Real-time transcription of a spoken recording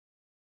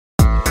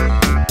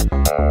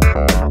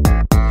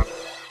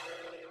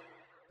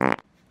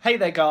Hey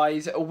there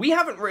guys, we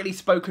haven't really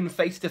spoken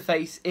face to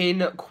face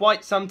in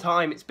quite some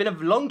time. It's been a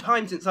long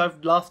time since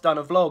I've last done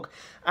a vlog,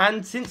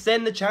 and since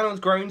then the channel's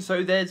grown,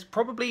 so there's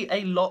probably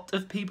a lot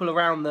of people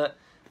around that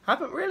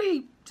haven't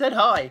really said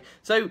hi.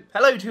 So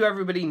hello to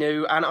everybody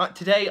new, and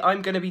today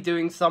I'm going to be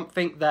doing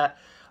something that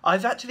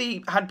I've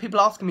actually had people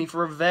asking me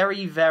for a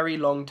very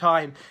long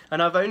time,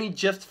 and I've only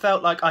just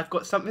felt like I've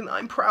got something that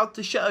I'm proud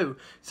to show.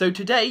 So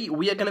today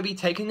we are going to be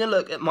taking a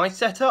look at my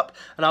setup,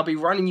 and I'll be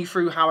running you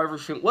through how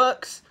everything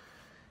works.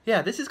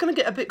 Yeah, this is going to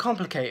get a bit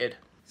complicated.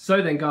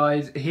 So then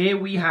guys, here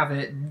we have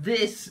it.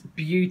 This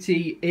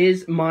beauty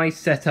is my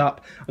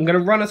setup. I'm going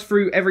to run us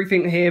through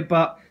everything here,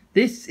 but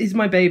this is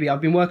my baby. I've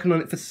been working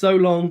on it for so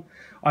long.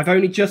 I've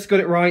only just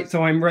got it right,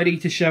 so I'm ready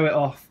to show it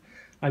off.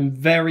 I'm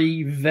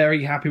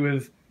very happy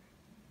with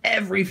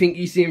everything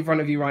you see in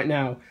front of you right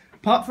now.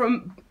 Apart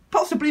from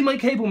possibly my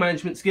cable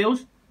management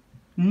skills,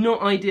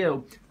 not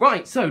ideal.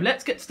 Right, so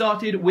let's get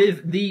started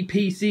with the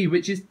PC,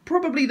 which is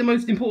probably the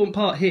most important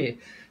part here.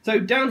 So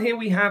down here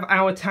we have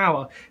our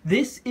tower.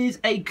 This is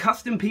a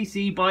custom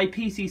PC by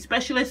PC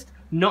Specialist,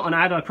 not an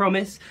ad I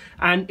promise,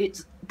 and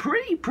it's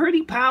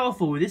pretty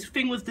powerful. This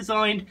thing was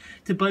designed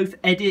to both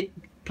edit,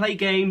 play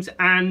games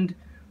and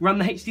run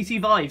the HTC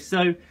Vive,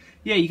 so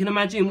yeah, you can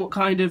imagine what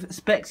kind of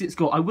specs it's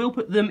got. I will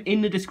put them in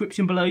the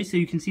description below so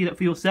you can see that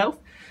for yourself.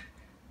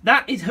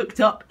 That is hooked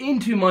up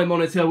into my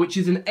monitor, which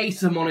is an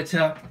Acer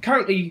monitor.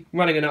 Currently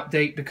running an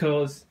update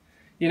because,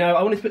 you know,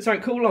 I wanted to put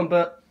something cool on,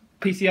 but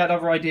PC had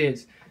other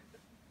ideas.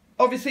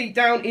 Obviously,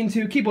 down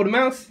into keyboard and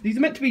mouse. These are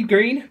meant to be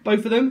green,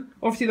 both of them.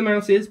 Obviously the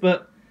mouse is,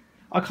 but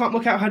I can't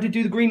work out how to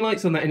do the green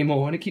lights on that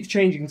anymore, and it keeps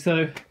changing,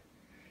 so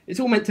it's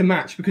all meant to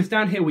match, because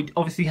down here we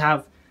obviously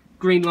have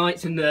green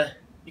lights, and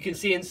you can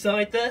see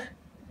inside there.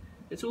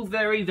 It's all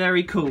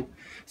very cool.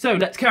 So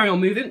let's carry on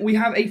moving. We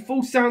have a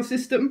full sound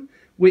system,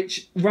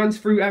 which runs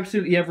through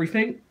absolutely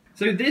everything.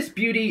 So this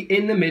beauty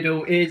in the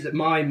middle is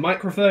my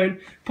microphone,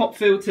 pop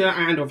filter,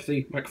 and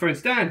obviously microphone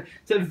stand.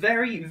 It's a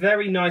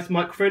very nice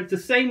microphone. It's the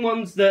same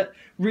ones that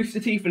Rooster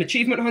Teeth and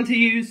Achievement Hunter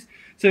use.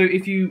 So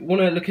if you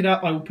want to look it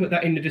up, I will put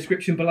that in the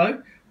description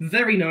below.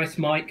 Very nice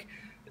mic.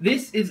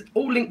 This is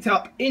all linked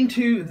up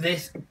into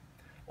this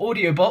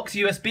audio box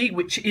USB,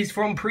 which is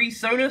from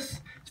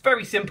PreSonus. It's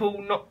very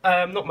simple, not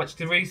much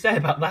to really say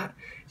about that.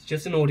 It's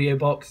just an audio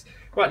box.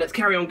 Right, let's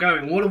carry on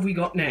going. What have we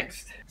got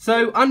next?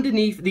 So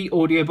underneath the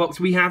audio box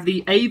we have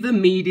the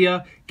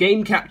AverMedia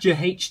Game Capture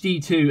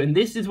HD2, and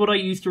this is what I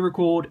use to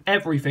record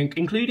everything,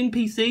 including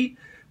PC,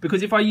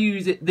 because if I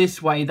use it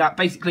this way, that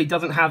basically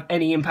doesn't have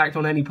any impact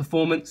on any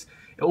performance.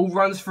 It all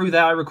runs through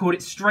there. I record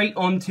it straight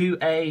onto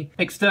a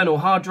external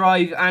hard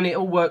drive, and it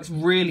all works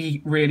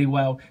really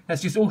well.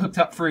 That's just all hooked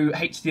up through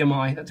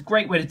HDMI. That's a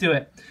great way to do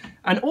it.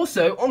 And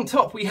also on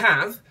top we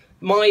have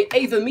my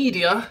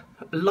AverMedia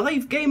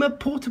Live Gamer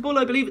Portable,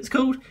 I believe it's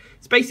called.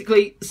 It's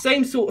basically the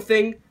same sort of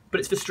thing, but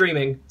it's for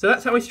streaming. So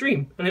that's how I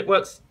stream, and it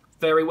works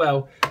very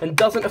well and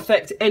doesn't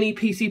affect any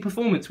PC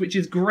performance, which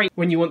is great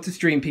when you want to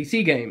stream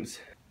PC games.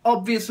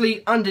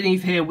 Obviously,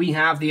 underneath here we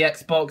have the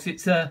Xbox.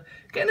 It's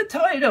getting a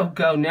tired old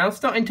girl now,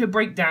 starting to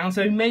break down,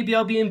 so maybe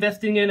I'll be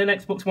investing in an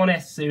Xbox One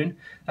S soon.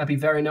 That'd be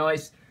very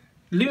nice.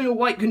 Lunar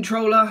White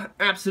controller,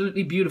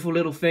 absolutely beautiful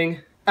little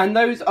thing. And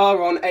those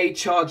are on a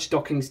charge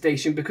docking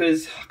station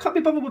because I can't be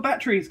bothered with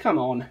batteries, come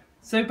on.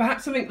 So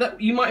perhaps something that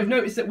you might have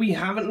noticed that we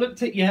haven't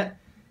looked at yet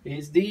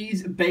is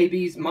these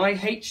babies, my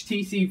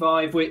HTC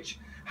Vive, which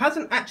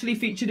hasn't actually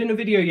featured in a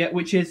video yet,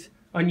 which is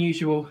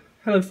unusual.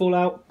 Hello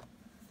Fallout,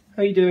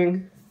 how you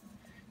doing?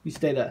 You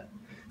stay there.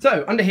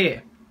 So under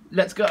here,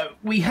 let's go.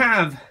 We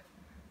have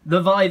the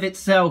Vive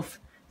itself.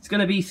 It's going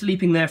to be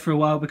sleeping there for a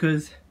while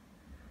because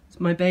it's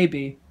my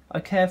baby. I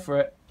care for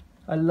it.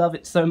 I love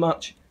it so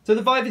much. So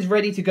the Vive is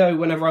ready to go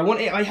whenever I want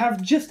it. I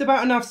have just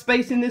about enough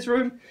space in this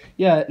room.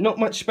 Yeah, not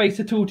much space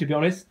at all, to be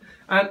honest.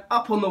 And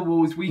up on the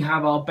walls we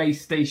have our base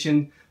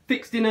station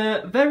fixed in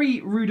a very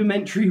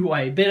rudimentary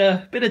way.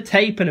 Bit of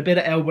tape and a bit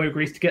of elbow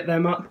grease to get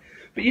them up.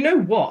 But you know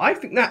what? I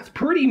think that's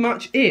pretty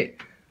much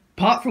it.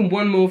 Apart from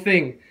one more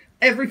thing.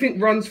 Everything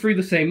runs through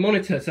the same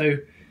monitor. So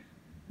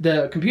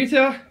the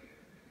computer,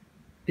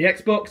 the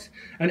Xbox,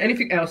 and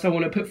anything else I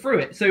want to put through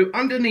it. So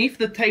underneath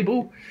the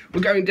table,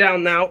 we're going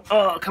down now.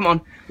 Oh, come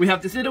on. We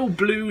have this little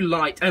blue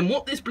light. And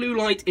what this blue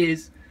light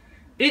is,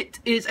 it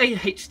is a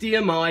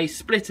HDMI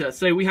splitter.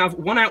 So we have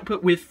one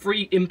output with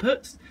 3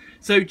 inputs.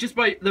 So just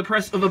by the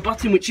press of a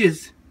button, which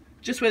is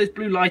just where this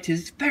blue light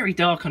is, it's very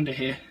dark under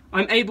here,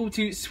 I'm able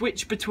to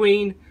switch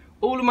between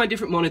all of my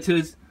different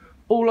monitors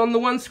all on the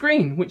one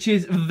screen, which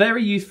is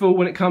very useful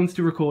when it comes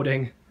to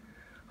recording.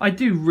 I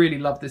do really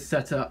love this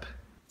setup.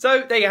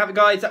 So there you have it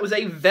guys, that was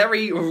a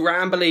very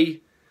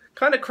rambly,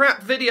 kind of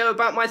crap video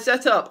about my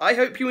setup. I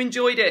hope you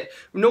enjoyed it.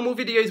 Normal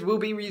videos will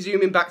be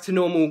resuming back to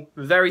normal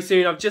very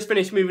soon. I've just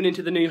finished moving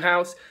into the new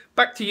house,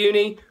 back to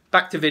uni,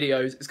 back to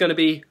videos. It's going to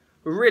be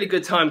a really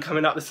good time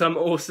coming up with some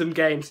awesome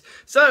games.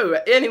 So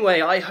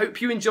anyway, I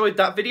hope you enjoyed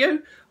that video.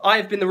 I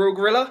have been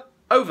TheRoyalGorilla,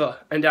 over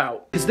and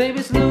out. His name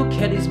is Luke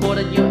and he's more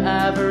than your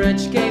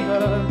average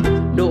gamer.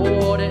 No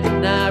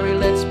ordinary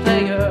let's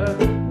player.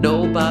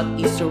 Know about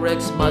Easter eggs.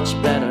 HyperX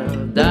much better.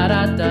 Da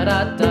da da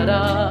da da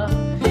da.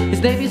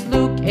 His name is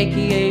Luke,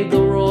 aka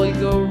the Royal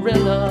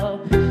Gorilla,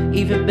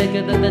 even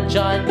bigger than the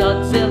giant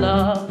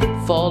Godzilla.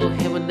 Follow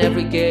him in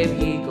every game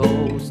he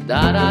goes.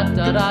 Da da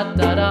da da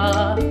da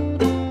da.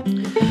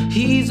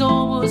 He's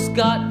almost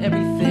got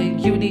everything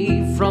you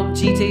need, from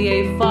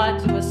GTA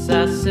 5 to a